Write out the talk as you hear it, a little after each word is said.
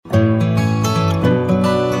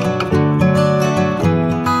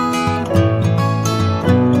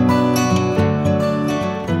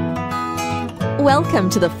Welcome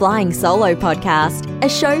to the Flying Solo podcast, a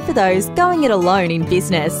show for those going it alone in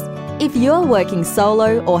business. If you're working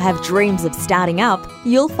solo or have dreams of starting up,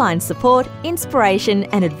 you'll find support, inspiration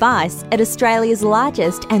and advice at Australia's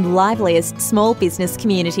largest and liveliest small business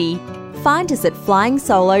community. Find us at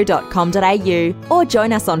flyingsolo.com.au or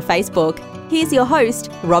join us on Facebook. Here's your host,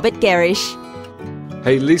 Robert Gerish.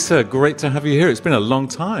 Hey Lisa, great to have you here. It's been a long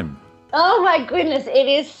time. Oh my goodness, it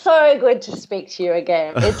is so good to speak to you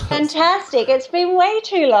again. It's fantastic. It's been way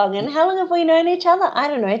too long. And how long have we known each other? I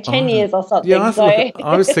don't know, 10 years or something. Yeah,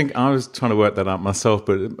 I was trying to work that out myself,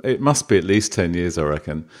 but it must be at least 10 years, I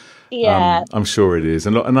reckon. Yeah. I'm sure it is.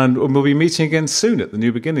 And we'll be meeting again soon at the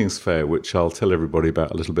New Beginnings Fair, which I'll tell everybody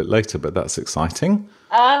about a little bit later, but that's exciting.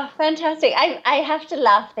 Oh, fantastic. I have to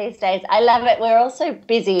laugh these days. I love it. We're all so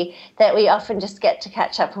busy that we often just get to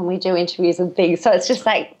catch up when we do interviews and things. So it's just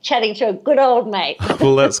like chatting to a good old mate.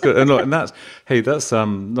 Well, that's good. And that's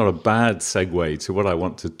not a bad segue to what I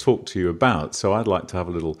want to talk to you about. So I'd like to have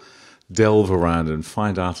a little delve around and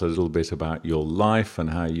find out a little bit about your life and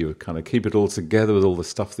how you kind of keep it all together with all the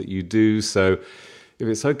stuff that you do. So if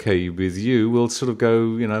it's okay with you, we'll sort of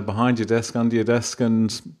go, behind your desk, under your desk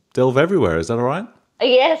and delve everywhere. Is that all right?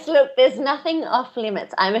 Yes, look, there's nothing off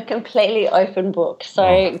limits. I'm a completely open book.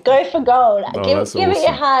 So go for gold. Give awesome. It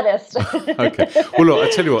your hardest. Okay. Well, look, I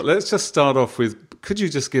tell you what, let's just start off with, could you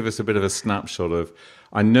just give us a bit of a snapshot of,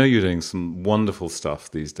 I know you're doing some wonderful stuff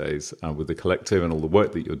these days with the collective and all the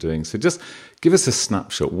work that you're doing. So just give us a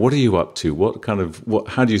snapshot. What are you up to?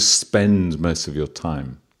 How do you spend most of your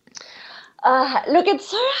time? Look, it's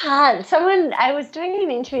so hard. I was doing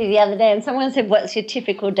an interview the other day and someone said, what's your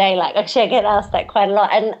typical day like? Actually, I get asked that quite a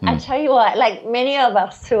lot. And I tell you what, like many of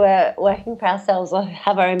us who are working for ourselves or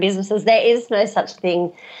have our own businesses, there is no such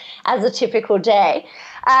thing as a typical day.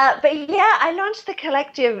 But yeah, I launched the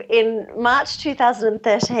collective in March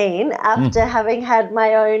 2013 after having had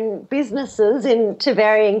my own businesses to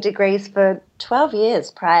varying degrees for 12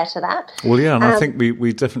 years prior to that. Well, yeah, and I think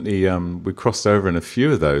we definitely we crossed over in a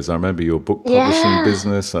few of those. I remember your book publishing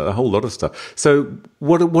business, a whole lot of stuff. So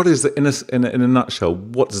what is in a nutshell,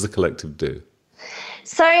 what does the collective do?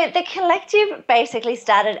 So the collective basically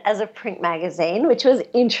started as a print magazine, which was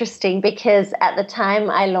interesting because at the time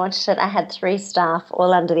I launched it, I had 3 staff,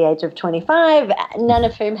 all under the age of 25, none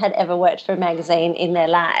of whom had ever worked for a magazine in their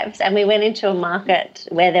lives. And we went into a market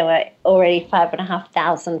where there were already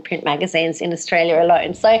 5,500 print magazines in Australia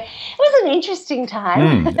alone. So it was an interesting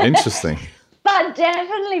time. Interesting. But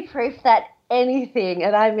definitely proof that anything,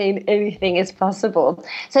 and I mean anything, is possible.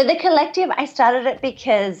 So the collective, I started it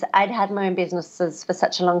because I'd had my own businesses for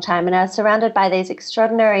such a long time and I was surrounded by these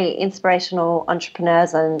extraordinary inspirational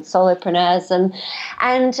entrepreneurs and solopreneurs and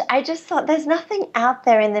I just thought there's nothing out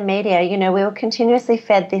there in the media. We were continuously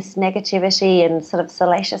fed this negativity and sort of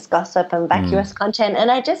salacious gossip and vacuous content,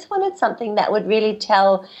 and I just wanted something that would really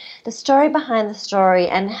tell the story behind the story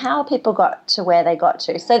and how people got to where they got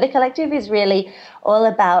to. So the collective is really all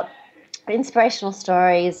about inspirational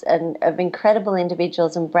stories and of incredible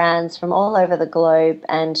individuals and brands from all over the globe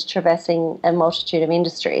and traversing a multitude of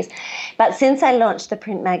industries. But since I launched the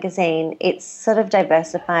print magazine, it's sort of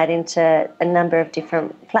diversified into a number of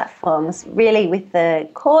different platforms, really with the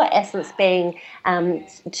core essence being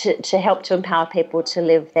to help to empower people to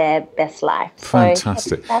live their best life.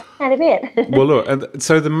 Fantastic. So that's kind of it. Well, look, and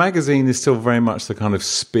so the magazine is still very much the kind of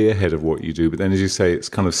spearhead of what you do, but then as you say, it's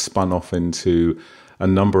kind of spun off into a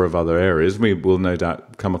number of other areas. We will no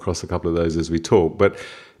doubt come across a couple of those as we talk, but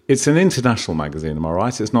it's an international magazine, am I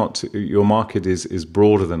right? It's not, your market is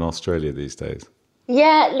broader than Australia these days.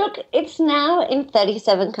 Yeah, look, it's now in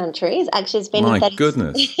 37 countries. Actually, it's been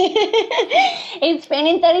goodness. It's been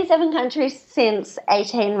in 37 countries since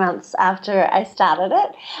 18 months after I started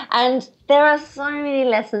it. And there are so many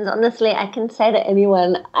lessons. Honestly, I can say to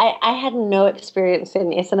anyone, I had no experience in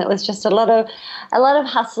this, and it was just a lot of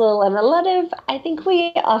hustle and I think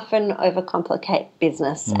we often overcomplicate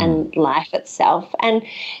business and life itself. And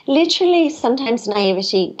literally sometimes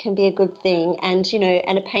naivety can be a good thing and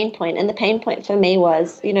a pain point. And the pain point for me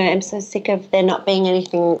was, I'm so sick of there not being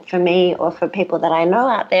anything for me or for people that I know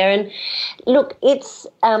out there. And look, it's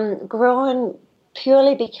grown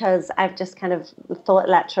purely because I've just kind of thought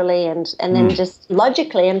laterally and then just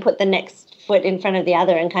logically and put the next foot in front of the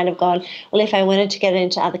other and kind of gone, well, if I wanted to get it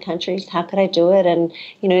into other countries, how could I do it? And,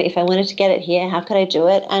 if I wanted to get it here, how could I do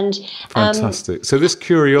it? And fantastic. So this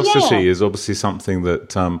curiosity is obviously something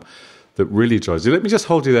that really drives you. Let me just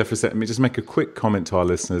hold you there for a second. Let me just make a quick comment to our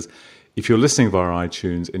listeners. If you're listening via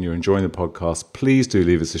iTunes and you're enjoying the podcast, please do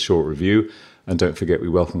leave us a short review. And don't forget, we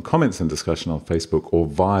welcome comments and discussion on Facebook or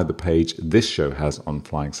via the page this show has on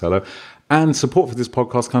Flying Solo. And support for this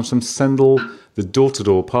podcast comes from Sendle, the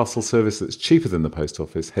door-to-door parcel service that's cheaper than the post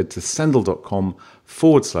office. Head to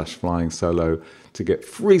sendle.com/flying solo to get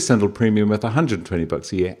free Sendle Premium worth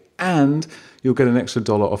 $120 a year. And you'll get an extra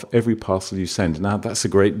 $1 off every parcel you send. Now, that's a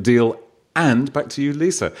great deal. And back to you,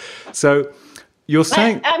 Lisa. So you're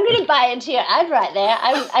saying... I'm going to buy into your ad right there.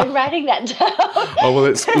 I'm writing that down. Oh, well,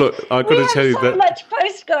 look, I've got to tell you that... We have so much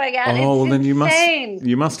post going out. Oh, well, then you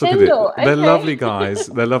must look at it. They're lovely guys.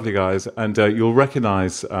 They're lovely guys. And you'll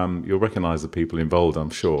recognise the people involved, I'm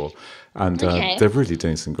sure. And they're really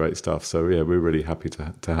doing some great stuff. So, yeah, we're really happy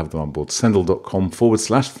to have them on board.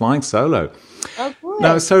 Sendle.com/flying solo. Oh, good.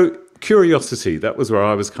 Now, so curiosity, that was where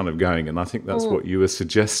I was kind of going. And I think that's what you were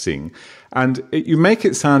suggesting. And you make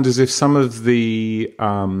it sound as if some of the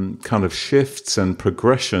kind of shifts and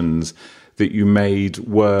progressions that you made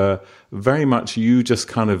were very much you just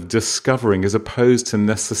kind of discovering as opposed to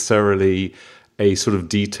necessarily a sort of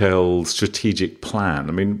detailed strategic plan.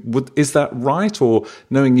 I mean, is that right? Or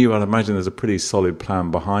knowing you, I'd imagine there's a pretty solid plan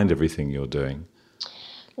behind everything you're doing.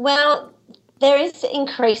 Well, there is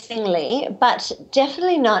increasingly, but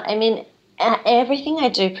definitely not. I mean, everything I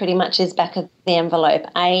do pretty much is back of the envelope.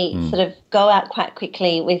 I sort of go out quite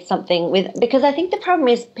quickly with something because I think the problem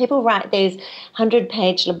is people write these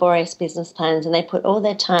 100-page laborious business plans and they put all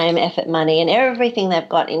their time, effort, money and everything they've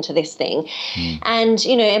got into this thing. And,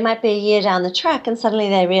 you know, it might be a year down the track and suddenly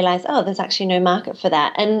they realize, oh, there's actually no market for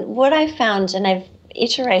that. And what I found, and I've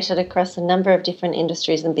iterated across a number of different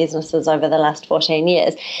industries and businesses over the last 14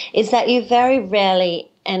 years, is that you very rarely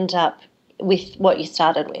end up with what you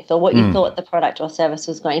started with or what you thought the product or service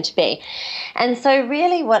was going to be. And so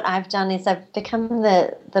really what I've done is I've become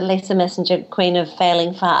the Lisa Messenger queen of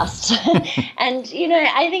failing fast. And, you know,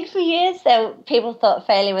 I think for years people thought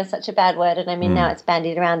failure was such a bad word. And I mean, now it's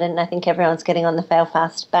bandied around and I think everyone's getting on the fail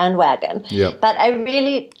fast bandwagon. Yep. But I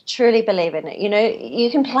really, truly believe in it. You know, you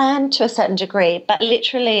can plan to a certain degree, but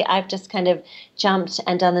literally I've just kind of jumped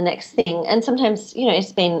and done the next thing. And sometimes, you know,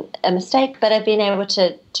 it's been a mistake, but I've been able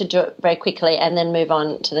to do it very quickly and then move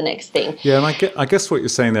on to the next thing. Yeah, and I guess what you're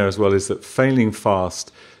saying there as well is that failing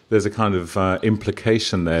fast, there's a kind of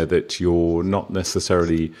implication there that you're not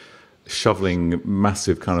necessarily shoveling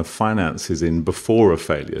massive kind of finances in before a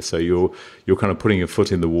failure. So you're kind of putting your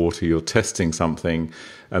foot in the water, you're testing something,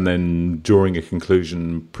 and then drawing a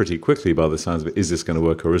conclusion pretty quickly by the sounds of it, is this going to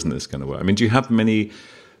work or isn't this going to work? I mean, do you have many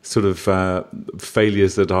sort of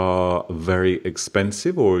failures that are very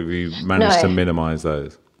expensive, or have you managed to minimize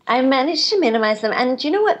those? I managed to minimize them. And do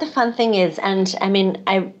you know what the fun thing is? And I mean,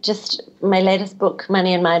 my latest book,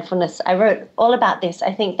 Money and Mindfulness, I wrote all about this.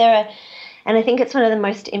 I think and I think it's one of the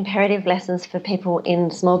most imperative lessons for people in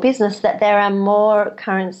small business, that there are more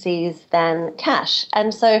currencies than cash.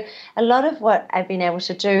 And so a lot of what I've been able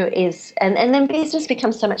to do is, and then business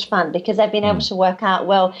becomes so much fun because I've been able to work out,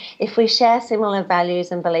 well, if we share similar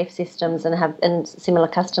values and belief systems and similar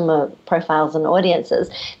customer profiles and audiences,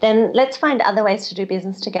 then let's find other ways to do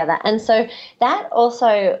business together. And so that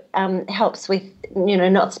also helps with, you know,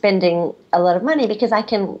 not spending a lot of money, because I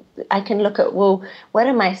can look at, well, what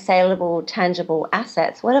are my saleable, tangible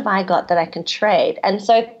assets? What have I got that I can trade? And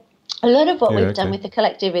so a lot of what we've done with the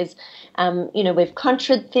collective is, you know, we've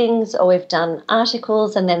contraed things, or we've done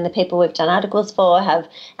articles, and then the people we've done articles for have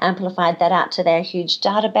amplified that out to their huge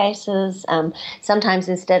databases. Sometimes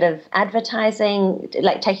instead of advertising,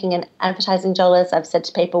 like taking in advertising dollars, I've said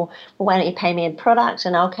to people, well, why don't you pay me in product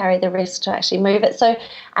and I'll carry the risk to actually move it. So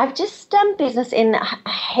I've just done business in a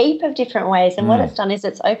heap of different ways. And what it's done is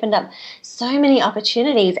it's opened up so many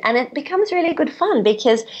opportunities, and it becomes really good fun,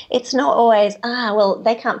 because it's not always, well,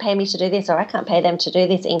 they can't pay me to do this, or I can't pay them to do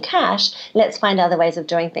this in cash. Let's find other ways of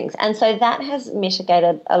doing things. And so that has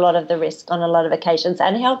mitigated a lot of the risk on a lot of occasions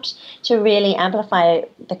and helped to really amplify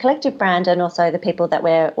the collective brand and also the people that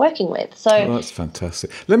we're working with. So that's fantastic.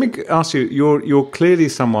 Let me ask you, you're clearly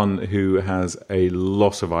someone who has a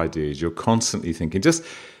lot of ideas. You're constantly thinking.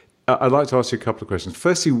 I'd like to ask you a couple of questions.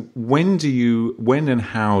 Firstly, when and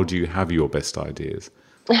how do you have your best ideas?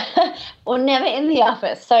 Well, never in the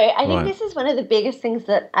office. So I think this is one of the biggest things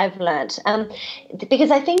that I've learned,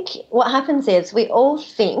 because I think what happens is we all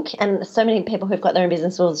think, and so many people who've got their own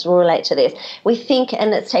business will relate to this, we think,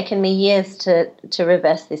 and it's taken me years to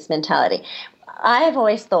reverse this mentality. I have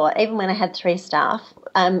always thought, even when I had 3 staff,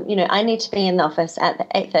 I need to be in the office at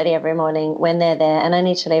 8:30 every morning when they're there, and I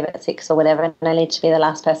need to leave at 6 or whatever, and I need to be the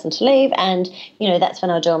last person to leave, and, that's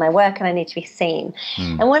when I'll do all my work, and I need to be seen.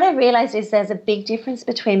 And what I realized is there's a big difference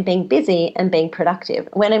between being busy and being productive.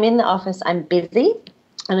 When I'm in the office, I'm busy.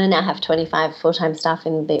 And I now have 25 full-time staff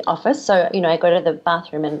in the office. So, I go to the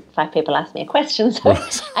bathroom and 5 people ask me a question. So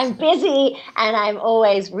I'm busy and I'm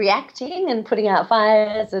always reacting and putting out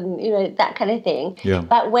fires and, that kind of thing. Yeah.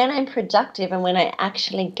 But when I'm productive and when I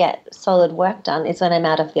actually get solid work done is when I'm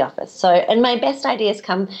out of the office. So, and my best ideas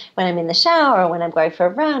come when I'm in the shower or when I'm going for a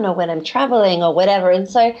run or when I'm traveling or whatever. And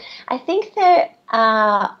so I think there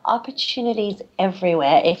are opportunities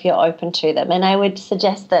everywhere if you're open to them. And I would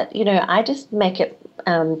suggest that, I just make it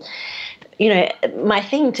my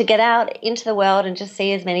thing to get out into the world and just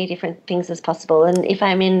see as many different things as possible. And if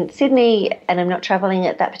I'm in Sydney and I'm not travelling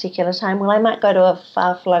at that particular time, well, I might go to a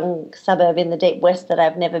far-flung suburb in the deep west that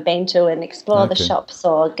I've never been to and explore the shops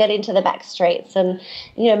or get into the back streets and,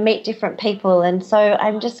 meet different people. And so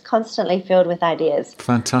I'm just constantly filled with ideas.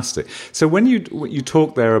 Fantastic. So when you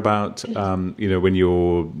talk there about, when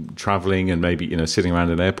you're travelling and maybe, sitting around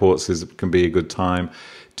in airports can be a good time.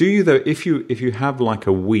 Do you, though, if you have like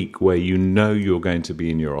a week where you're going to be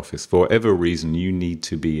in your office, for whatever reason you need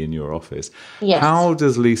to be in your office, yes. How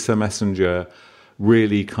does Lisa Messenger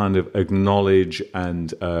really kind of acknowledge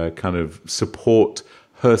and kind of support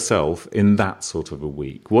herself in that sort of a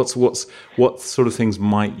week? What sort of things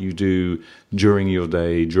might you do during your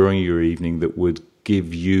day, during your evening that would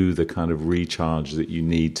give you the kind of recharge that you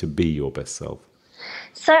need to be your best self?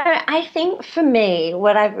 So I think for me,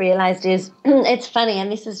 what I've realized is it's funny,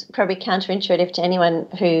 and this is probably counterintuitive to anyone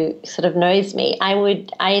who sort of knows me.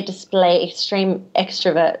 I display extreme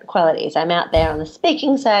extrovert qualities. I'm out there on the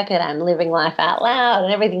speaking circuit. I'm living life out loud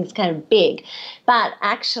and everything's kind of big. But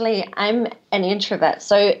actually, I'm an introvert.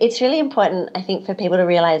 So it's really important, I think, for people to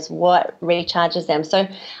realize what recharges them. So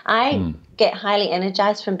I get highly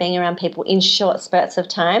energized from being around people in short spurts of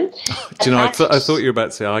time. Do you know, I thought you were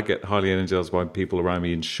about to say I get highly energized by people around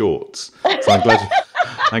me in shorts. So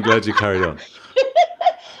I'm glad you carried on.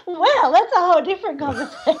 Well, that's a whole different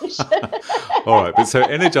conversation. All right, but so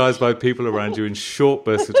energized by people around you in short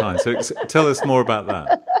bursts of time. So tell us more about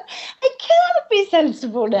that. I cannot be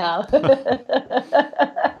sensible now. Where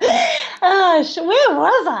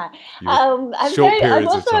was I? I'm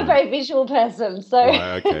also a very visual person. So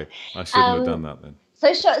right, okay. I shouldn't have done that then.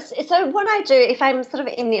 So what I do, if I'm sort of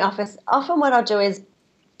in the office, often what I'll do is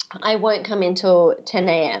I won't come until 10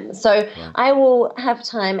 a.m. So right. I will have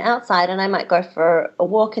time outside and I might go for a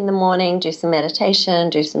walk in the morning, do some meditation,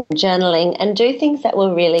 do some journaling, and do things that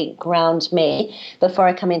will really ground me before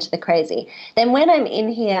I come into the crazy. Then when I'm in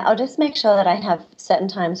here, I'll just make sure that I have certain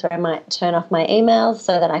times where I might turn off my emails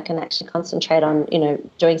so that I can actually concentrate on,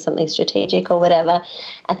 doing something strategic or whatever.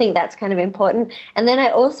 I think that's kind of important. And then I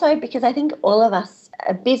also, because I think all of us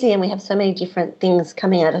are busy and we have so many different things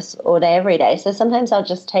coming at us all day, every day. So sometimes I'll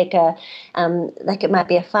just take it might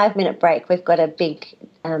be a 5-minute break. We've got a big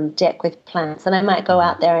deck with plants and I might go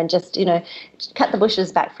out there and just, cut the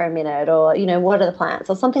bushes back for a minute or, water the plants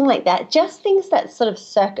or something like that. Just things that sort of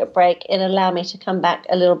circuit break and allow me to come back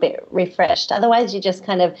a little bit refreshed. Otherwise you just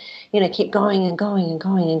kind of, keep going and going and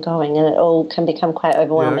going and going and it all can become quite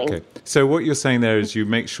overwhelming. Yeah, okay. So what you're saying there is you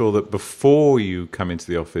make sure that before you come into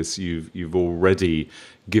the office, you've already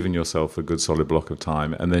given yourself a good solid block of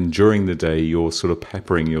time. And then during the day, you're sort of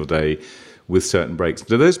peppering your day with certain breaks.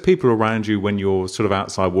 Do those people around you, when you're sort of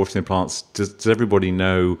outside watering the plants, does everybody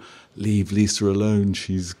know, leave Lisa alone,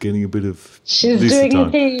 she's getting a bit of she's Lisa doing time?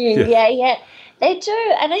 a thing. Yeah. They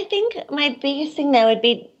do. And I think my biggest thing there would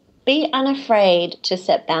be unafraid to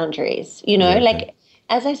set boundaries. Like,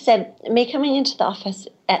 as I said, me coming into the office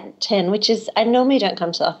at 10, which is, I normally don't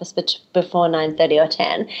come to the office before 9:30 or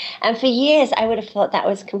 10. And for years, I would have thought that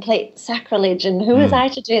was complete sacrilege and who was I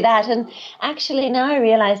to do that? And actually now I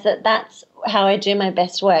realize that that's how I do my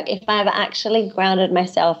best work. If I've actually grounded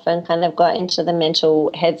myself and kind of got into the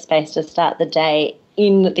mental headspace to start the day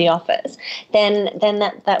in the office, then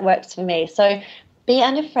that works for me. So be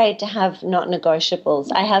unafraid to have not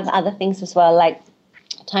negotiables. I have other things as well, like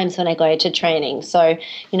times when I go to training. So,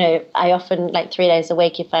 I often, like 3 days a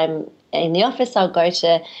week, if I'm in the office, I'll go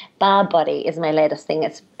to Bar Body is my latest thing.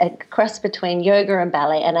 It's a cross between yoga and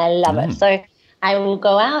ballet, and I love it. So I will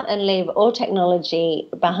go out and leave all technology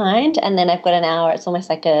behind, and then I've got an hour. It's almost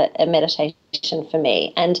like a meditation for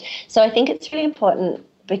me. And so I think it's really important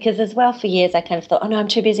because as well for years I kind of thought, oh no, I'm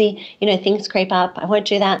too busy, things creep up, I won't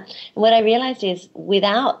do that. And what I realized is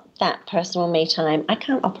without that personal me time, I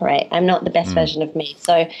can't operate. I'm not the best version of me.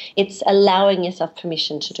 So it's allowing yourself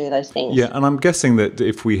permission to do those things. Yeah, and I'm guessing that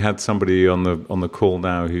if we had somebody on the call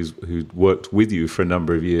now who'd worked with you for a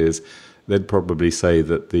number of years, they'd probably say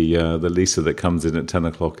that the Lisa that comes in at 10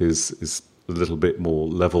 o'clock is a little bit more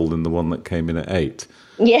level than the one that came in at 8.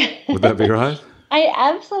 Yeah. Would that be right?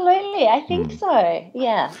 I think so.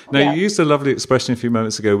 Yeah. Now, you used a lovely expression a few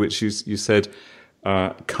moments ago, which you said,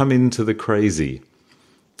 come into the crazy.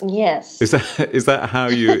 Yes. Is that how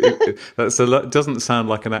you? It doesn't sound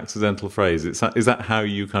like an accidental phrase. Is that how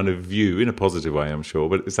you kind of view, in a positive way, I'm sure,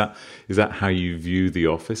 but is that how you view the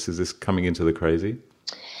office? Is this coming into the crazy?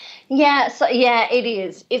 Yeah, so it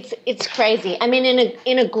is. It's crazy. I mean,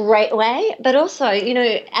 in a great way, but also,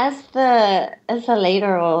 as the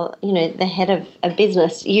leader or the head of a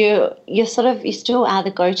business, you still are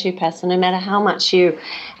the go-to person, no matter how much you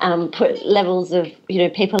put levels of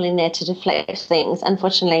people in there to deflect things.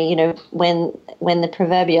 Unfortunately, when the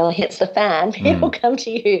proverbial hits the fan, people come to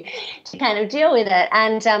you to kind of deal with it.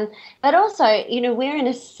 And but also, we're in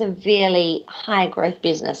a severely high growth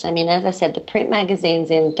business. I mean, as I said, the print magazine's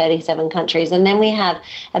in 37 countries, and then we have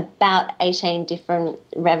about 18 different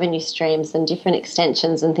revenue streams and different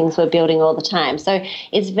extensions and things we're building all the time. So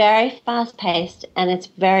it's very fast paced and it's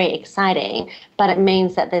very exciting, but it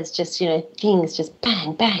means that there's just, things just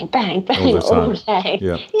bang, bang, bang, bang all day.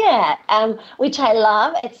 Yeah. Which I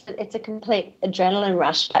love. It's a complete adrenaline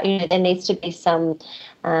rush. But, there needs to be some,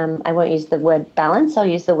 I won't use the word balance, I'll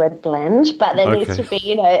use the word blend, but there needs to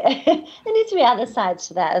be, there needs to be other sides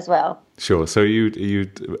to that as well. Sure. So you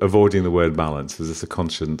avoiding the word balance, is this a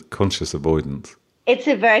conscious avoidance? It's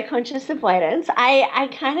a very conscious avoidance. I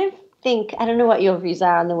kind of think, I don't know what your views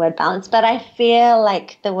are on the word balance, but I feel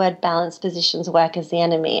like the word balance positions work as the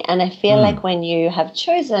enemy. And I feel like when you have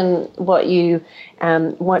chosen what you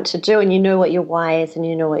want to do and you know what your why is and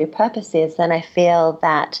you know what your purpose is, then I feel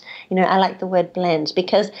that, I like the word blend,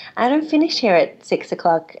 because I don't finish here at 6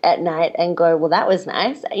 o'clock at night and go, well, that was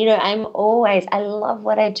nice. I love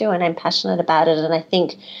what I do and I'm passionate about it. And I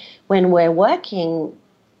think when we're working,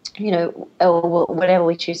 or whatever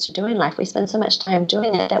we choose to do in life, we spend so much time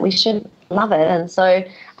doing it that we should love it. And so,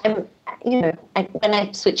 when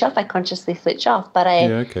I switch off, I consciously switch off. But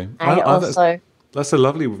that's a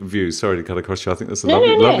lovely view. Sorry to cut across you. I think that's a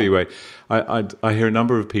lovely way. I hear a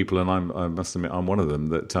number of people, and I must admit I'm one of them,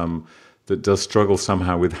 that does struggle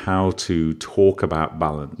somehow with how to talk about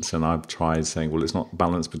balance. And I've tried saying, well, it's not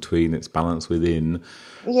balance between, it's balance within.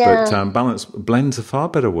 Yeah. But blend's a far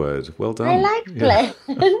better word. Well done. I like blend.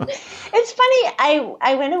 It's funny.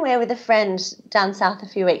 I went away with a friend down south a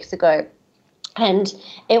few weeks ago, and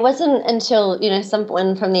it wasn't until,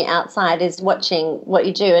 someone from the outside is watching what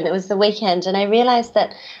you do, and it was the weekend, and I realized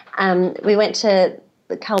that we went to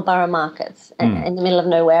the Culburra markets in the middle of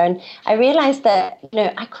nowhere, and I realized that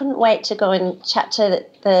I couldn't wait to go and chat to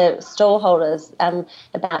the stall holders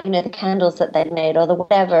about the candles that they'd made or the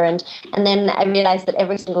whatever, and then I realized that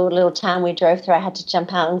every single little town we drove through, I had to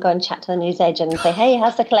jump out and go and chat to the newsagent and say, hey,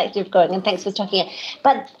 how's the collective going, and thanks for talking.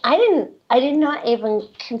 But I did not even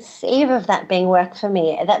conceive of that being work for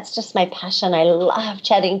me. That's just my passion. I love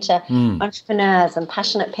chatting to entrepreneurs and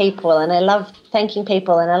passionate people, and I love thanking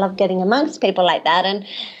people, and I love getting amongst people like that.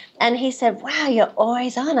 And he said, wow, you're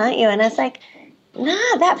always on, aren't you? And I was like,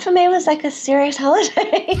 nah, that for me was like a serious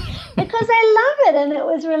holiday because I love it and it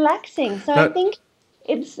was relaxing. So I think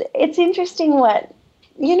it's interesting what,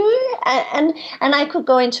 and I could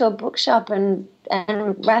go into a bookshop and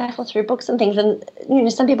rifle through books and things, and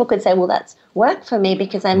some people could say, well, that's work for me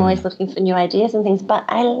because I'm always looking for new ideas and things, but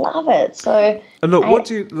I love it. So and look,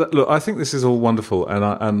 I think this is all wonderful,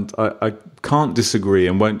 and I can't disagree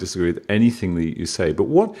and won't disagree with anything that you say, but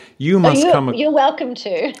what you must you're welcome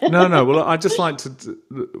to. No, well, I just like to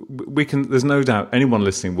there's no doubt anyone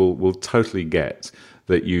listening will totally get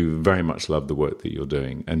that you very much love the work that you're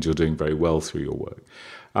doing, and you're doing very well through your work.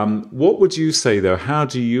 What would you say, though? How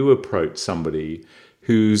do you approach somebody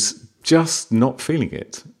who's just not feeling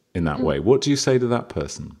it in that way? What do you say to that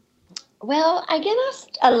person? Well, I get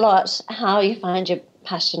asked a lot how you find your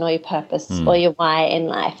passion or your purpose or your why in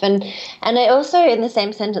life. And I also, in the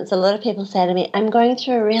same sentence, a lot of people say to me, I'm going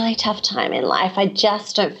through a really tough time in life. I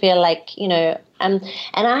just don't feel like, and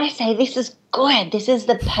I say, this is good. This is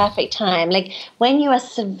the perfect time. Like when you are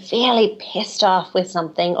severely pissed off with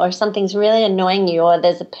something or something's really annoying you or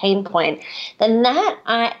there's a pain point, then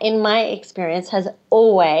that, in my experience, has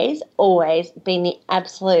always, always been the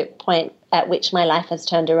absolute point at which my life has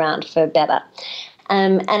turned around for better.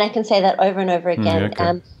 And I can say that over and over again.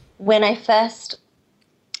 Okay. When I first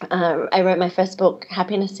I wrote my first book,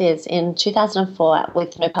 Happiness Is, in 2004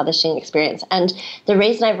 with no publishing experience. And the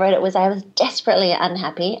reason I wrote it was I was desperately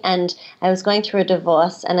unhappy, and I was going through a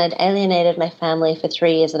divorce, and I'd alienated my family for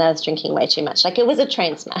 3 years, and I was drinking way too much. Like, it was a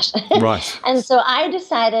train smash. Right. And so I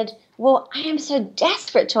decided, well, I am so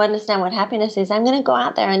desperate to understand what happiness is. I'm going to go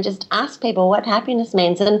out there and just ask people what happiness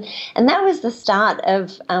means. And that was the start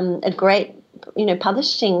of a great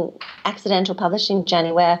accidental publishing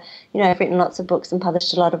journey where, I've written lots of books and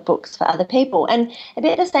published a lot of books for other people. And a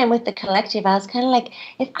bit the same with the collective. I was kind of like,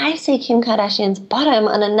 if I see Kim Kardashian's bottom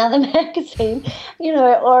on another magazine,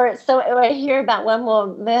 or I hear about one more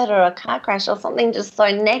murder or car crash or something just so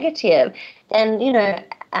negative, then,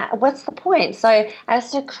 what's the point? So I was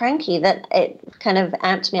so cranky that it kind of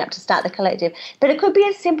amped me up to start the collective. But it could be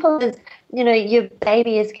as simple as, your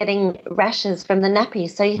baby is getting rashes from the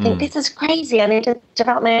nappies. So you think, this is crazy, I need to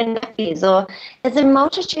develop my own nappies. Or there's a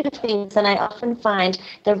multitude of things. And I often find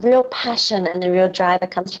the real passion and the real driver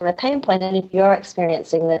comes from a pain point. And if you're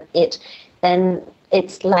experiencing it, then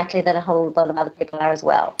it's likely that a whole lot of other people are as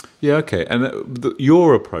well. Yeah, okay. And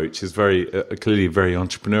your approach is very clearly very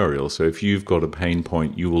entrepreneurial. So if you've got a pain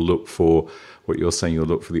point, you will look for what you're saying, you'll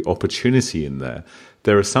look for the opportunity in there.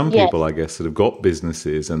 There are some people, I guess, that have got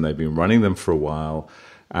businesses and they've been running them for a while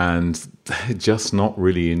and they're just not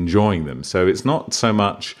really enjoying them. So it's not so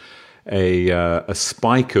much a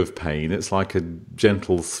spike of pain. It's like a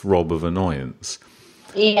gentle throb of annoyance.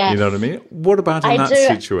 Yes. You know what I mean? What about in that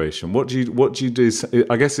situation? What do you do?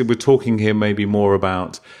 I guess we're talking here maybe more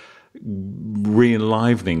about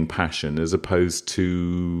re-enlivening passion as opposed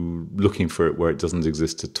to looking for it where it doesn't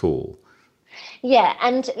exist at all. Yeah,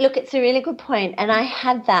 and look, it's a really good point. And I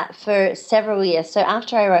had that for several years. So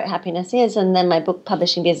after I wrote Happiness Is, and then my book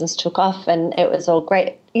publishing business took off and it was all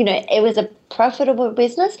great. It was a profitable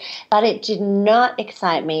business, but it did not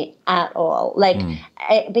excite me at all.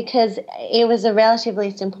 Because it was a relatively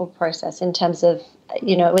simple process in terms of,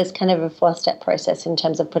 it was kind of a 4-step process in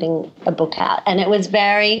terms of putting a book out. And it was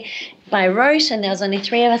very by rote, and there was only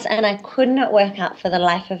 3 of us, and I could not work out for the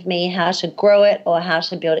life of me how to grow it or how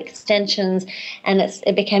to build extensions. And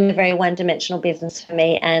it became a very one-dimensional business for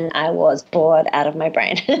me, and I was bored out of my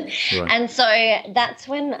brain. Right. And so that's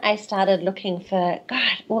when I started looking for,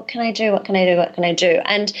 God, what can I do? What can I do? What can I do?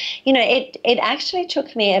 And, it actually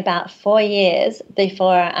took me about 4 years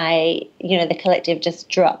before the collective just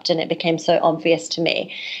dropped and it became so obvious to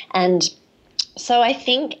me. And so I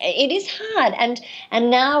think it is hard. And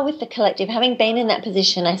now with the collective, having been in that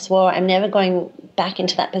position, I swore I'm never going back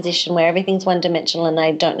into that position where everything's one-dimensional and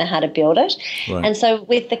I don't know how to build it. Right. And so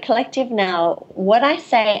with the collective now, what I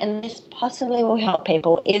say, and this possibly will help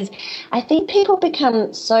people, is I think people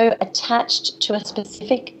become so attached to a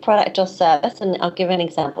specific product or service. And I'll give an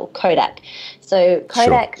example, Kodak. So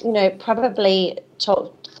Kodak, sure. Probably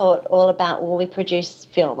thought all about, we produce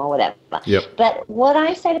film or whatever. Yep. But what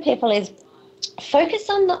I say to people is, focus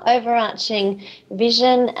on the overarching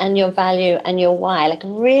vision and your value and your why. Like,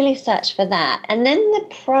 really search for that. And then the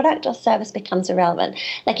product or service becomes irrelevant.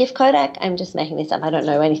 Like, if Kodak, I'm just making this up, I don't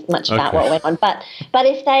know much about what went on, but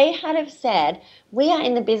if they had have said, we are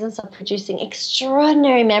in the business of producing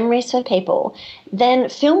extraordinary memories for people, then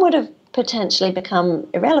film would have potentially become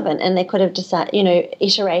irrelevant, and they could have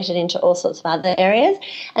iterated into all sorts of other areas.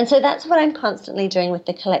 And so that's what I'm constantly doing with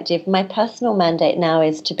the collective. My personal mandate now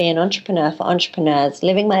is to be an entrepreneur for entrepreneurs,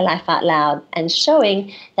 living my life out loud and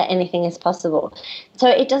showing that anything is possible. So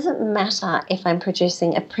it doesn't matter if I'm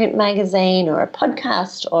producing a print magazine or a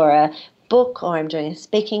podcast or a book, or I'm doing a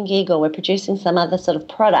speaking gig, or we're producing some other sort of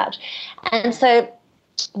product. And so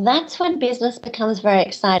that's when business becomes very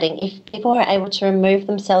exciting, if people are able to remove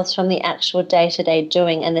themselves from the actual day-to-day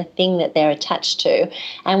doing and the thing that they're attached to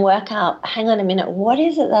and work out, hang on a minute, what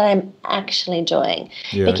is it that I'm actually doing?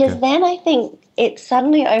 Because then I think it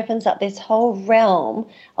suddenly opens up this whole realm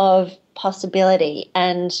of possibility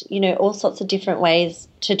and, all sorts of different ways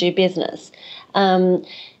to do business. I'll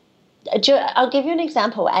give you an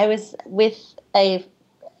example. I was with a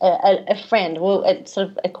friend, a sort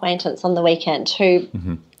of acquaintance on the weekend who...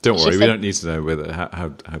 Mm-hmm. Don't worry, we don't need to know how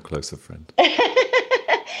close a friend. But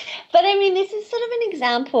I mean, this is sort of an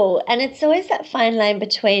example, and it's always that fine line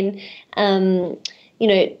between, not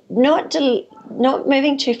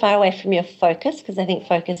moving too far away from your focus, because I think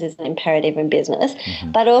focus is an imperative in business,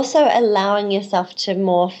 but also allowing yourself to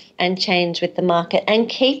morph and change with the market and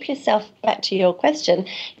keep yourself, back to your question,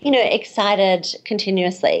 excited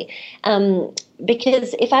continuously.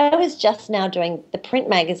 Because if I was just now doing the print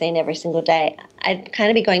magazine every single day, I'd kind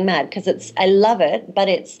of be going mad, because I love it, but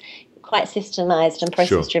it's quite systemized and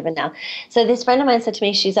process driven now. So this friend of mine said to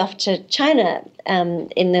me she's off to China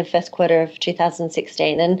in the first quarter of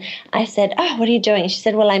 2016, and I said, "Oh, what are you doing?" And she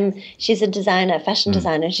said, "Well, she's a designer, fashion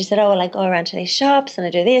designer." And she said, "Oh, well, I go around to these shops and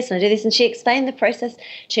I do this and I do this." And she explained the process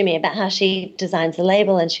to me about how she designs a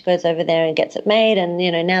label and she goes over there and gets it made, and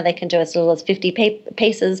now they can do as little as 50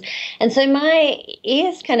 pieces. And so my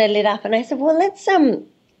ears kind of lit up, and I said, "Well, let's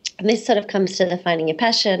And this sort of comes to the finding your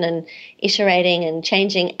passion and iterating and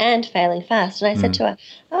changing and failing fast." And I said to her,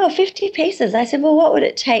 "Oh, 50 pieces." I said, "Well, what would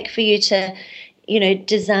it take for you to,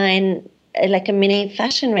 design like a mini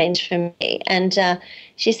fashion range for me?" And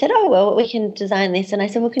she said, "Oh, well, we can design this." And I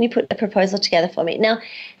said, "Well, can you put a proposal together for me?" Now,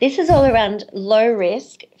 this is all around low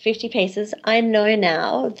risk, 50 pieces. I know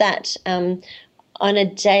now that on a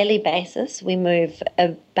daily basis, we move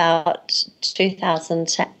about $2,000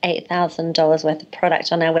 to $8,000 worth of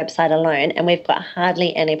product on our website alone, and we've got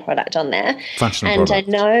hardly any product on there. Fashion and product.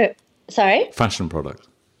 I know, sorry? Fashion product.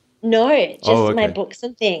 No, just okay. my books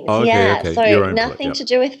and things. Oh, okay, okay. So Your own nothing product, to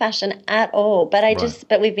do with fashion at all. But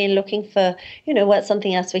but we've been looking for, what's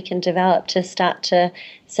something else we can develop to start to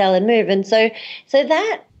sell and move. And so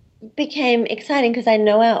that became exciting because I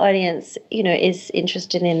know our audience, is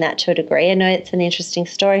interested in that to a degree. I know it's an interesting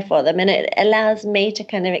story for them, and it allows me to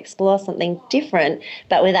kind of explore something different,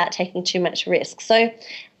 but without taking too much risk. So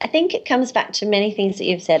I think it comes back to many things that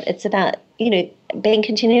you've said. It's about, being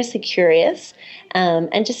continuously curious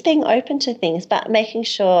and just being open to things, but making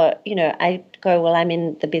sure, I go, well, I'm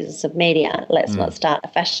in the business of media. Let's not start a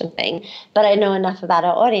fashion thing. But I know enough about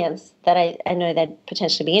our audience that I know they'd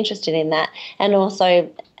potentially be interested in that. And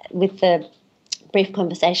also, with the brief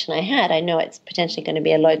conversation I had, I know it's potentially going to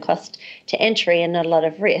be a low cost to entry and not a lot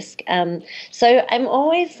of risk. So I'm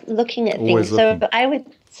always looking at things. So I would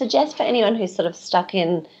suggest for anyone who's sort of stuck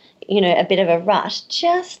in, a bit of a rush,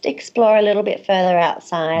 just explore a little bit further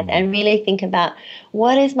outside and really think about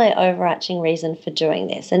what is my overarching reason for doing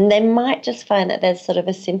this. And they might just find that there's sort of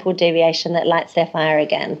a simple deviation that lights their fire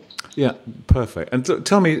again. Yeah, perfect. And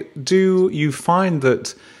tell me, do you find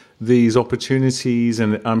that these opportunities,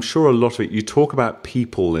 and I'm sure a lot of it, you talk about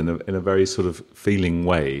people in a very sort of feeling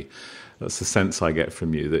way. That's the sense I get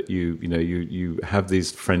from you, that you have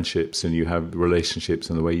these friendships and you have relationships,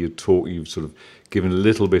 and the way you talk, you've sort of given a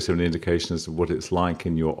little bit of an indication as to what it's like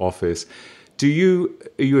in your office. Are you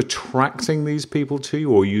attracting these people to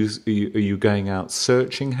you, or are you going out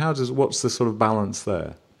searching? What's the sort of balance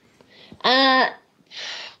there?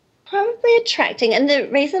 Probably attracting. And the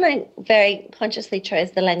reason I very consciously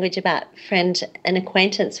chose the language about friend and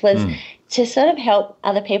acquaintance was to sort of help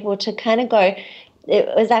other people to kind of go. It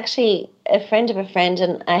was actually a friend of a friend,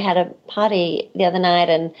 and I had a party the other night,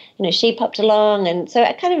 and she popped along, and so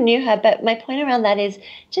I kind of knew her. But my point around that is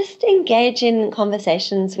just engage in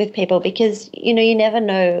conversations with people, because you never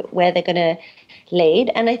know where they're going to lead.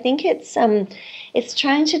 And I think it's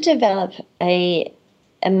trying to develop a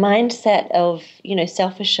mindset of,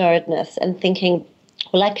 self-assuredness and thinking,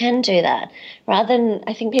 well, I can do that, rather than,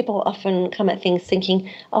 I think people often come at things thinking,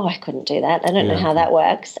 oh, I couldn't do that. I don't know how that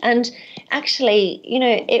works. And actually,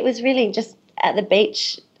 it was really just at the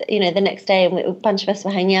beach, the next day, and a bunch of us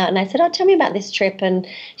were hanging out, and I said, "Oh, tell me about this trip." And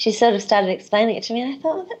she sort of started explaining it to me, and I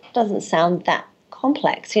thought, oh, that doesn't sound that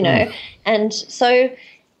complex, And so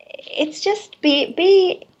it's just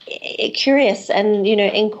be curious and,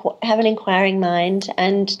 have an inquiring mind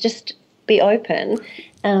and just be open.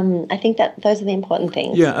 I think that those are the important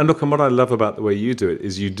things. Yeah, and look, and what I love about the way you do it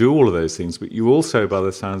is you do all of those things, but you also, by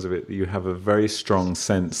the sounds of it, you have a very strong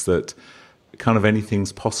sense that kind of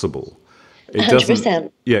anything's possible. It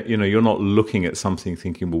 100%. Yeah, you're not looking at something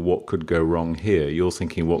thinking, well, what could go wrong here? You're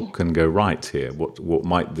thinking, what can go right here? What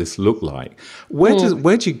might this look like? Where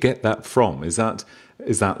do you get that from? Is that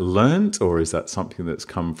learnt, or is that something that's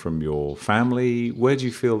come from your family? Where do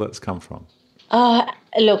you feel that's come from?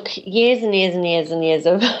 Look, years and years and years and years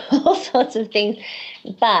of all sorts of things.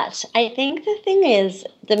 But I think the thing is,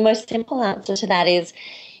 the most simple answer to that is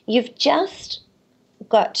you've just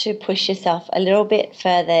got to push yourself a little bit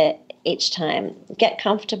further each time. Get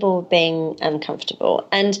comfortable being uncomfortable.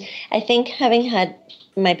 And I think, having had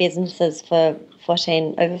my businesses for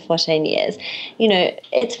over 14 years,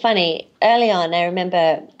 it's funny. Early on, I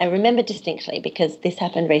remember distinctly, because this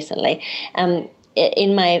happened recently.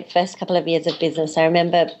 In my first couple of years of business, I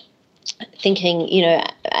remember thinking,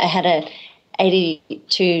 I had a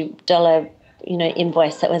 $82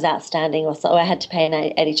 invoice that was outstanding, or I had to pay an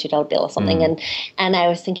 $82 bill or something. And I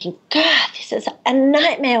was thinking, God, this is a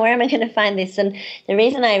nightmare. Where am I going to find this? And the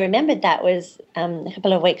reason I remembered that was a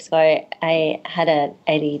couple of weeks ago, I had a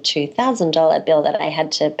 $82,000 bill that I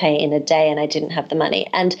had to pay in a day, and I didn't have the money.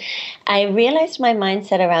 And I realized my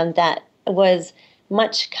mindset around that was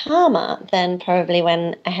much calmer than probably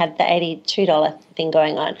when I had the $82 thing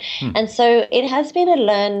going on. And so it has been a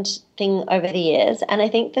learned thing over the years. And I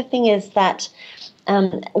think the thing is that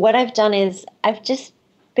what I've done is I've just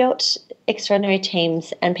built extraordinary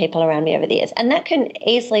teams and people around me over the years. And that can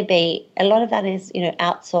easily be, a lot of that is,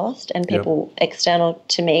 outsourced and people external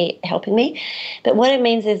to me helping me. But what it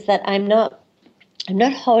means is that I'm not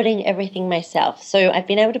holding everything myself. So I've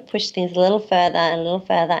been able to push things a little further,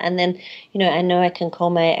 and then, I know I can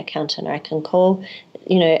call my accountant, or I can call,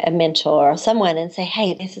 a mentor or someone and say,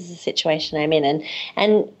 hey, this is the situation I'm in.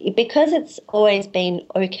 And because it's always been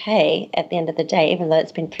okay at the end of the day, even though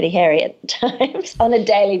it's been pretty hairy at times on a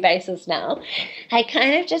daily basis now, I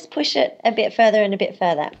kind of just push it a bit further and a bit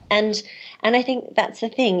further. And I think that's the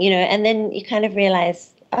thing, and then you kind of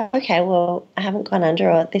realize, okay, well, I haven't gone under,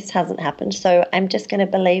 or this hasn't happened, so I'm just going to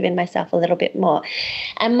believe in myself a little bit more.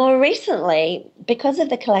 And more recently, because of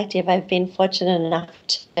the collective, I've been fortunate enough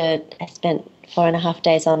I spent 4.5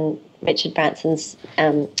 days on Richard Branson's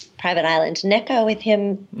private island, Neko, with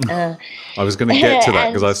him. I was going to get to that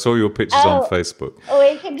because I saw your pictures on Facebook.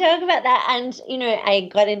 We can talk about that. And, I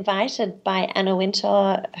got invited by Anna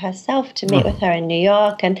Wintour herself to meet with her in New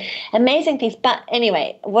York, and amazing things. But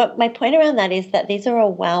anyway, what my point around that is that these are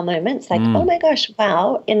all wow moments, like, oh my gosh,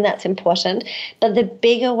 wow, and that's important. But the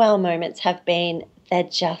bigger wow moments have been, they're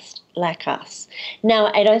just like us. Now,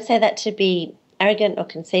 I don't say that to be arrogant or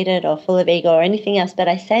conceited or full of ego or anything else, but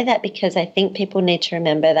I say that because I think people need to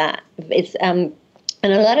remember that. It's and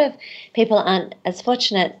a lot of people aren't as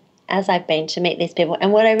fortunate as I've been to meet these people.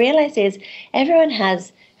 And what I realize is everyone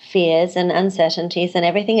has fears and uncertainties and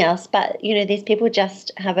everything else, but these people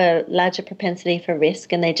just have a larger propensity for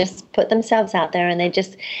risk, and they just put themselves out there, and they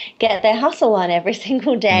just get their hustle on every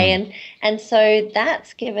single day. And so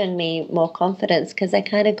that's given me more confidence, because I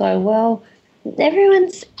kind of go, well,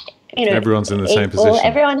 everyone's in the same position.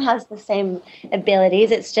 Everyone has the same abilities.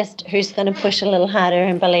 It's just who's going to push a little harder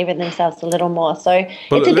and believe in themselves a little more. So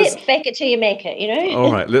it's a bit fake it till you make it,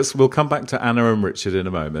 All right, we'll come back to Anna and Richard in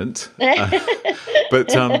a moment.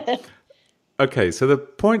 Okay, so the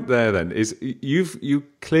point there then is you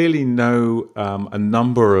clearly know a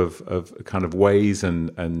number of kind of ways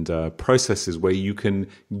and processes where you can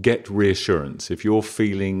get reassurance. If you're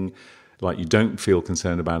feeling like you don't feel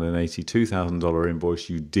concerned about an $82,000 invoice,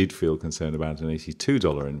 you did feel concerned about an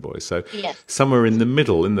 $82 invoice. So somewhere in the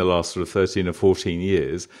middle, in the last sort of 13 or 14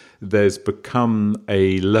 years, there's become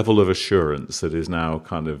a level of assurance that is now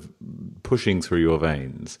kind of pushing through your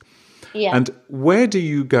veins. Yeah. And where do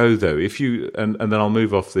you go, though, if you, and then I'll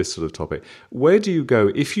move off this sort of topic, where do you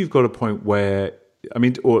go if you've got a point where,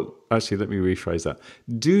 or actually, let me rephrase that.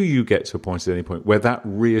 Do you get to a point at any point where that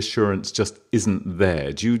reassurance just isn't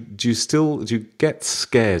there? Do you get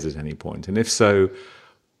scared at any point? And if so,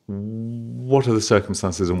 what are the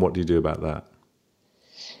circumstances and what do you do about that?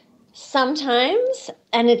 Sometimes,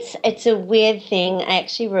 and it's a weird thing. I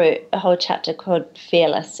actually wrote a whole chapter called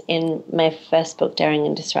Fearless in my first book, Daring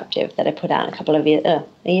and Disruptive, that I put out a couple of years,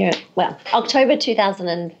 October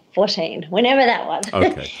 2014, whenever that was.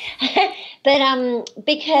 Okay. But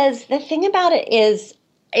because the thing about it is,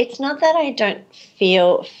 it's not that I don't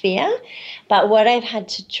feel fear, but what I've had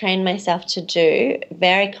to train myself to do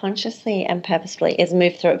very consciously and purposefully is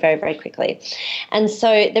move through it very, very quickly. And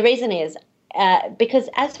so the reason is, because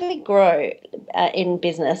as we grow in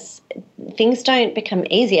business, things don't become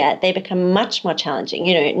easier. They become much more challenging.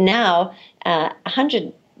 Now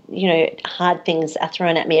 100 hard things are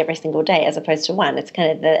thrown at me every single day as opposed to one. It's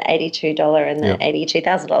kind of the $82 and the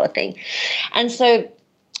 $82,000 thing. And so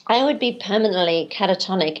I would be permanently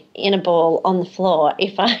catatonic in a ball on the floor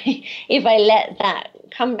if I let that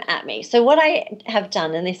come at me. So what I have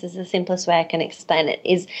done, and this is the simplest way I can explain it,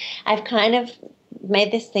 is I've kind of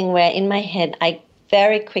made this thing where in my head I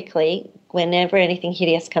very quickly, whenever anything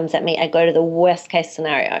hideous comes at me, I go to the worst case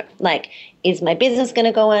scenario. Like, is my business going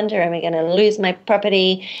to go under? Am I going to lose my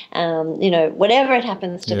property? Whatever it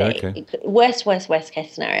happens to be. Okay. Worst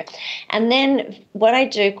case scenario. And then what I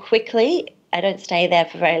do quickly, I don't stay there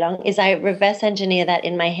for very long, is I reverse engineer that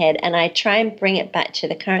in my head and I try and bring it back to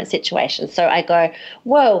the current situation. So I go,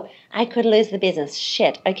 whoa, I could lose the business.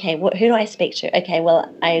 Shit. Okay, who do I speak to? Okay,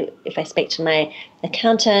 well, if I speak to my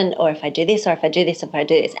accountant, or if I do this, or if I do this, or if I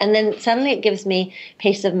do this. And then suddenly it gives me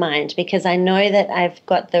peace of mind because I know that I've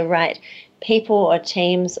got the right people or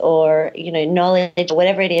teams or, knowledge or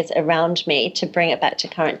whatever it is around me to bring it back to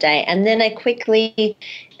current day. And then I quickly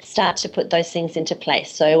start to put those things into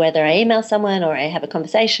place. So whether I email someone or I have a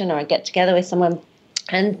conversation or I get together with someone.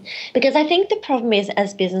 And because I think the problem is,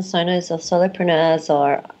 as business owners or solopreneurs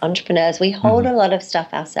or entrepreneurs, we hold a lot of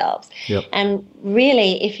stuff ourselves. Yep. And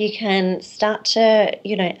really, if you can start to,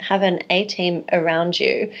 have an A team around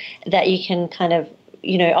you that you can kind of,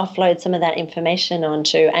 offload some of that information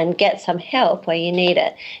onto and get some help where you need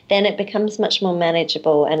it, then it becomes much more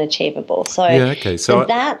manageable and achievable. So, so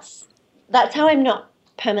that's how I'm not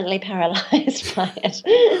permanently paralyzed by it.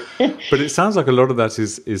 But it sounds like a lot of that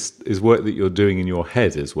is work that you're doing in your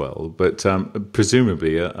head as well. But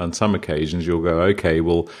presumably on some occasions you'll go, okay,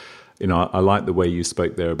 well, I like the way you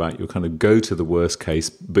spoke there about you'll kind of go to the worst case,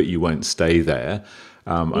 but you won't stay there.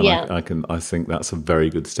 I think that's a very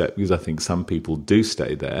good step, because I think some people do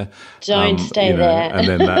stay there. Don't stay there. And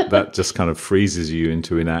then that just kind of freezes you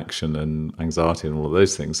into inaction and anxiety and all of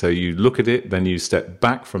those things. So you look at it, then you step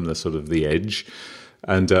back from the sort of the edge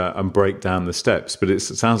and break down the steps. But it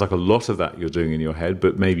sounds like a lot of that you're doing in your head,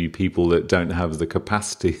 but maybe people that don't have the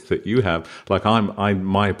capacity that you have, like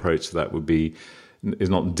my approach to that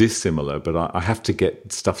is not dissimilar, but I have to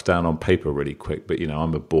get stuff down on paper really quick. But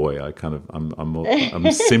I'm a boy.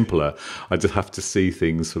 I'm simpler. I just have to see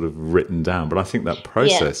things sort of written down. But I think that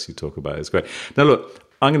process you talk about is great. Now look,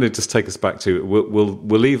 I'm going to just take us back to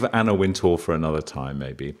we'll leave Anna Wintour for another time,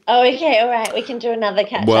 maybe. Oh, okay, all right. We can do another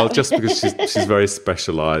catch up. Well, just because she's very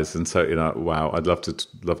specialised, and so wow, I'd love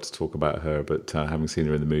to talk about her, but having seen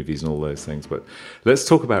her in the movies and all those things. But let's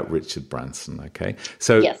talk about Richard Branson, okay?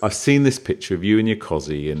 So I've seen this picture of you and your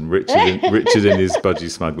cosy, and Richard in his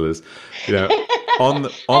budgie smugglers, I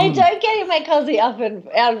don't get my cosy up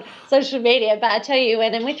on social media, but I tell you,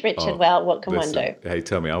 when I'm with Richard, what can one do? Hey,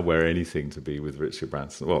 tell me, I'll wear anything to be with Richard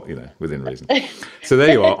Branson. Well, within reason. So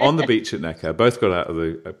there you are on the beach at Necker. Both got out of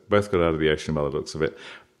the ocean by the looks of it.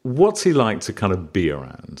 What's he like to kind of be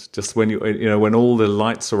around? Just when when all the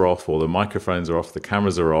lights are off, or the microphones are off, the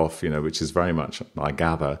cameras are off, which is very much, I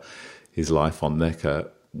gather, his life on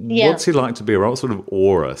Necker. Yeah. What's he like to be around? What sort of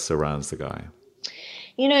aura surrounds the guy?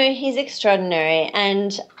 He's extraordinary,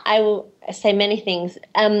 and I will say many things.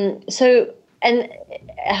 And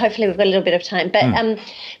hopefully we've got a little bit of time. But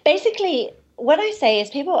basically, what I say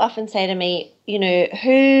is, people often say to me,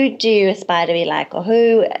 who do you aspire to be like, or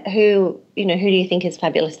who do you think is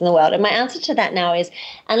fabulous in the world? And my answer to that now is,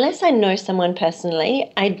 unless I know someone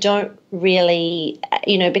personally, I don't really,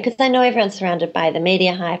 because I know everyone's surrounded by the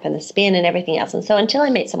media hype and the spin and everything else. And so until I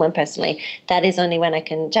meet someone personally, that is only when I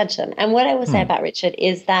can judge them. And what I will say about Richard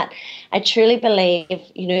is that I truly believe,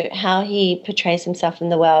 how he portrays himself in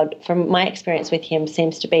the world, from my experience with him,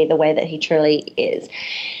 seems to be the way that he truly is.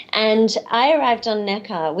 And I arrived on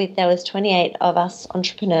Necker there was 28 of us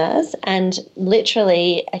entrepreneurs, and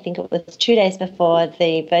literally, I think it was 2 days before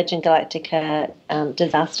the Virgin Galactica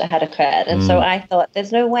disaster had occurred. And so I thought,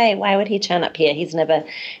 there's no way, why would he turn up here? He's never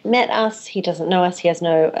met us, he doesn't know us, he has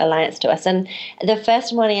no alliance to us. And the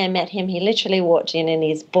first morning I met him, he literally walked in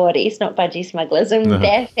his bodies, not budgie smugglers, and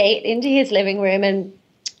bare feet into his living room, and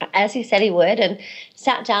as he said he would, and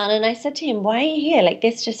sat down, and I said to him, why are you here? Like,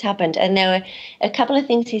 this just happened. And there were a couple of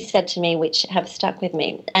things he said to me which have stuck with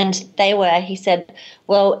me. And he said,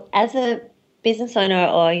 well, as a business owner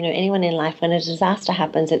or, anyone in life, when a disaster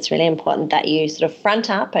happens, it's really important that you sort of front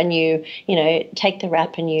up and you take the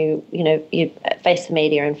rap and you face the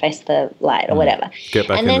media and face the light or whatever. Get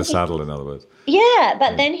back in the saddle, in other words. Yeah,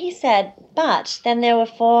 but then he said, but then there were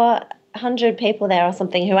 400 people there or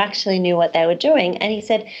something who actually knew what they were doing. And he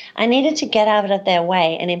said, I needed to get out of their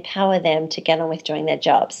way and empower them to get on with doing their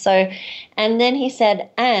jobs. So, and then he said,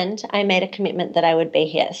 and I made a commitment that I would be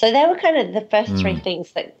here. So they were kind of the first three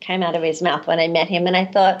things that came out of his mouth when I met him. And I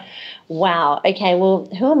thought, wow, okay, well,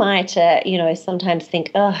 who am I to, sometimes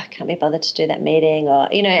think, oh, I can't be bothered to do that meeting, or,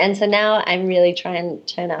 and so now I'm really trying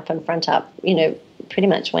to turn up and front up, pretty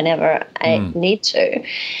much whenever I need to.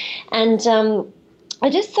 And, I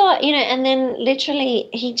just thought, and then literally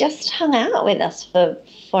he just hung out with us for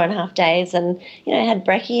 4.5 days, and, had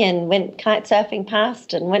brekkie and went kite surfing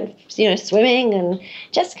past and went, swimming, and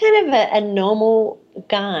just kind of a normal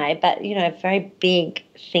guy, but, a very big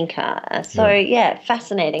thinker. So,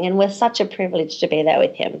 fascinating. And we're such a privilege to be there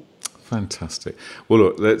with him. Fantastic. Well,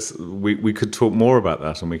 look, we could talk more about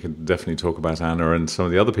that, and we could definitely talk about Anna and some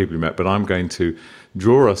of the other people you met, but I'm going to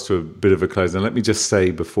draw us to a bit of a close. And let me just say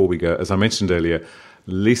before we go, as I mentioned earlier,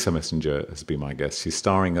 Lisa Messenger has been my guest. She's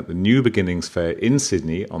starring at the New Beginnings Fair in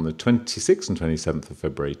Sydney on the 26th and 27th of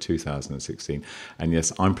February 2016. And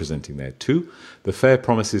yes, I'm presenting there too. The fair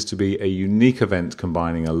promises to be a unique event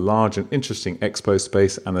combining a large and interesting expo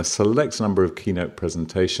space and a select number of keynote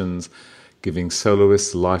presentations, giving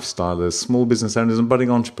soloists, lifestylers, small business owners and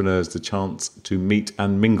budding entrepreneurs the chance to meet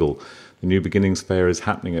and mingle. The New Beginnings Fair is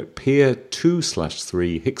happening at Pier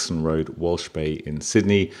 2/3 Hickson Road, Walsh Bay in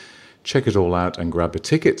Sydney. Check it all out and grab a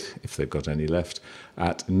ticket, if they've got any left,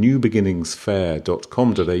 at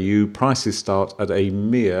newbeginningsfair.com.au. Prices start at a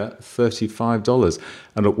mere $35.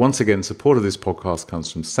 And look, once again, support of this podcast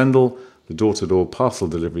comes from Sendle, the door-to-door parcel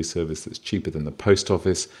delivery service that's cheaper than the post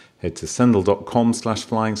office. Head to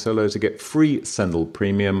sendle.com/flying solo to get free Sendle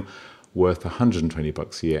Premium, worth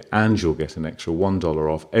 $120 a year, and you'll get an extra $1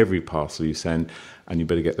 off every parcel you send. And you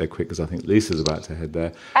better get there quick, because I think Lisa's about to head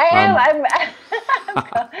there. I am.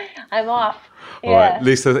 I'm off. Yeah. All right,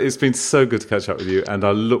 Lisa, it's been so good to catch up with you, and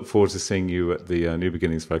I look forward to seeing you at the New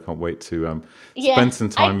Beginnings Fair. I can't wait to spend some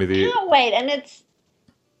time with you. I can't wait, and it's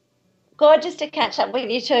gorgeous to catch up with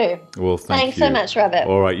you too. Well, thanks so much, Robert.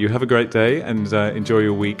 All right, you have a great day, and enjoy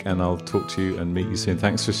your week, and I'll talk to you and meet you soon.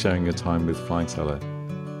 Thanks for sharing your time with Flying Solo.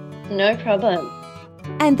 No problem.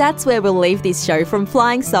 And that's where we'll leave this show from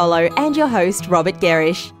Flying Solo and your host, Robert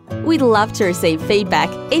Gerish. We'd love to receive feedback,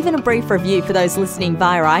 even a brief review for those listening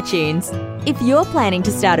via iTunes. If you're planning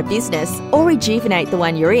to start a business or rejuvenate the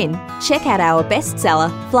one you're in, check out our bestseller,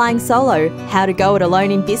 Flying Solo, How to Go It Alone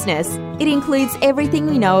in Business. It includes everything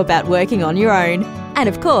we know about working on your own. And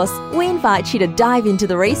of course, we invite you to dive into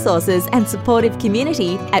the resources and supportive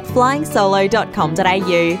community at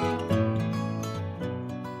flyingsolo.com.au.